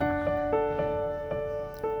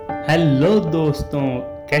Hello दोस्तों,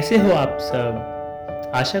 कैसे हो आप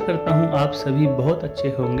सब। आशा करता हूँ आप सभी बहुत अच्छे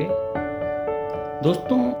होंगे।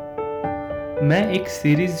 दोस्तों, मैं एक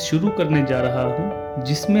सीरीज शुरू करने जा रहा हूँ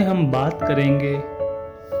जिसमें हम बात करेंगे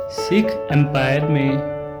सिख एम्पायर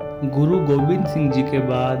में गुरु गोविंद सिंह जी के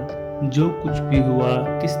बाद जो कुछ भी हुआ,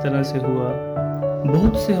 किस तरह से हुआ।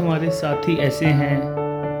 बहुत से हमारे साथी ऐसे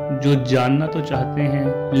हैं जो जानना तो चाहते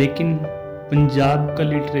हैं, लेकिन पंजाब का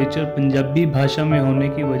लिटरेचर पंजाबी भाषा में होने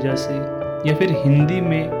की वजह से या फिर हिंदी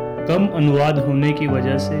में कम अनुवाद होने की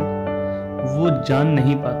वजह से वो जान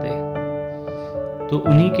नहीं पाते। तो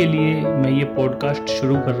उन्हीं के लिए मैं ये पॉडकास्ट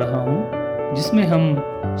शुरू कर रहा हूँ जिसमें हम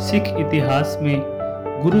सिख इतिहास में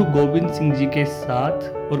गुरु गोविंद सिंह जी के साथ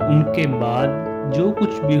और उनके बाद जो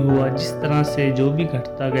कुछ भी हुआ, जिस तरह से जो भी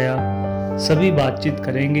घटता गया, सभी बातचीत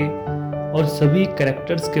करेंगे और सभी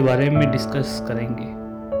कैरेक्टर्स के बारे में डिस्कस करेंगे।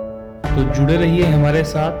 तो जुड़े रहिए हमारे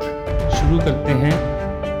साथ। शुरू करते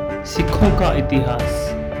हैं सिखों का इतिहास।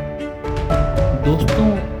 दोस्तों,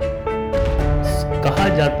 कहा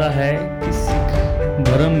जाता है कि सिख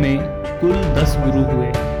धर्म में कुल 10 गुरु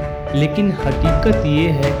हुए, लेकिन हकीकत ये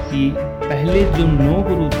है कि पहले जो 9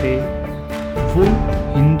 गुरु थे वो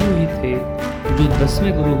हिंदू ही थे। जो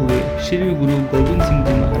 10वें गुरु हुए श्री गुरु गोविंद सिंह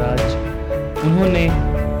जी महाराज, उन्होंने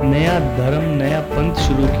नया धर्म, नया पंथ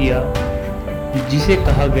शुरू किया जिसे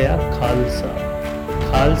कहा गया खालसा।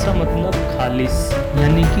 खालसा मतलब खालिस,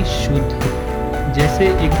 यानी कि शुद्ध। जैसे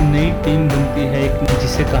एक नई टीम बनती है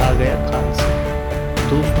जिसे कहा गया खालसा।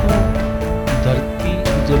 दोस्तों, धरती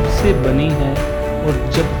जब से बनी है और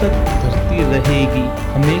जब तक धरती रहेगी,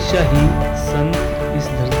 हमेशा ही संत इस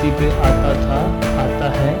धरती पे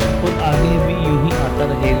आता है और आगे भी यूं ही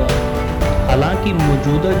आता रहेगा। हालांकि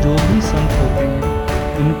मौजूदा जो भी संत होते हैं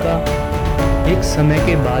उनका एक समय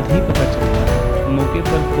के बाद ही पता चलता है। मौके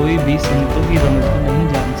पर कोई भी संतों की रमज़ नहीं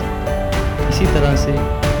जान सकता। इसी तरह से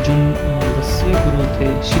जो 10वें गुरु थे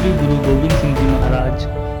श्री गुरु गोविंद सिंह जी महाराज,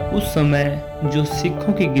 उस समय जो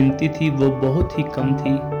सिखों की गिनती थी वो बहुत ही कम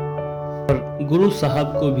थी और गुरु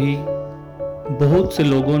साहब को भी बहुत से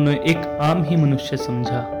लोगों ने एक आम ही मनुष्य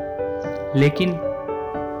समझा। लेकिन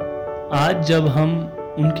आज जब हम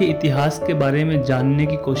उनके इतिहास के बारे में जानने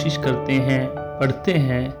की कोशिश करते हैं, पढ़ते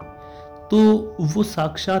हैं, तो वो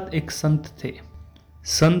साक्षात एक संत थे।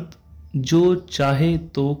 संत जो चाहे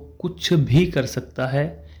तो कुछ भी कर सकता है,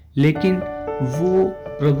 लेकिन वो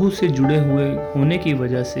प्रभु से जुड़े हुए होने की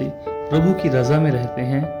वजह से प्रभु की रज़ा में रहते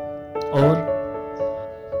हैं और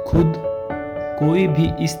खुद कोई भी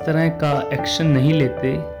इस तरह का एक्शन नहीं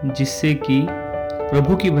लेते जिससे कि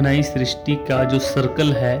प्रभु की बनाई सृष्टि का जो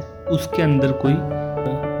सर्कल है उसके अंदर कोई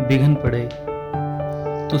विघ्न पड़े।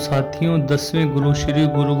 तो साथियों, 10वें गुरु श्री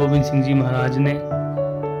गुरु गोविंद सिंह जी महाराज ने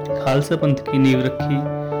खालसा पंथ की नींव रखी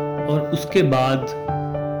और उसके बाद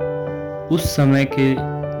उस समय के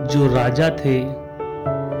जो राजा थे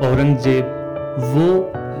औरंगजेब, वो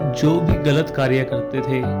जो भी गलत कार्य करते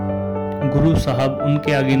थे, गुरु साहब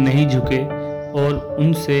उनके आगे नहीं झुके और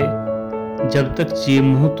उनसे जब तक जी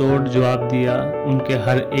मुंह तोड़ जवाब दिया, उनके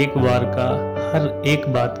हर एक वार का, हर एक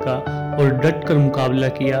बात का, और डट कर मुकाबला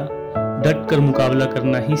किया, डट कर मुकाबला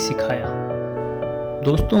करना ही सिखाया।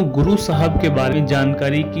 दोस्तों, गुरु साहब के बारे में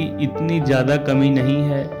जानकारी की इतनी ज़्यादा कमी नहीं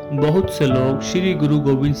है। बहुत से लोग श्री गुरु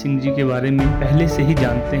गोविंद सिंह जी के बारे में पहले से ही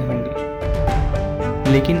जानते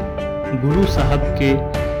होंगे, लेकिन गुरु साहब के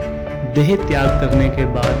देह त्याग करने के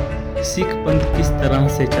बाद सिख पंथ किस तरह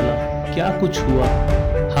से चला, क्या कुछ हुआ,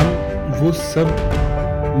 हम वो सब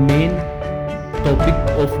मेन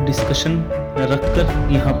टॉपिक ऑफ डिस्कशन रखकर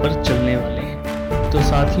यहाँ पर चलने वाले हैं। तो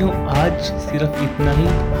साथियों, आज सिर्फ इतना ही,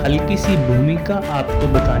 हल्की सी भूमिका आपको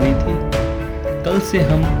बतानी थी। कल से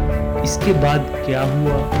हम इसके बाद क्या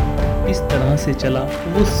हुआ, किस तरह से चला,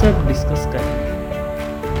 वो सब डिस्कस करेंगे।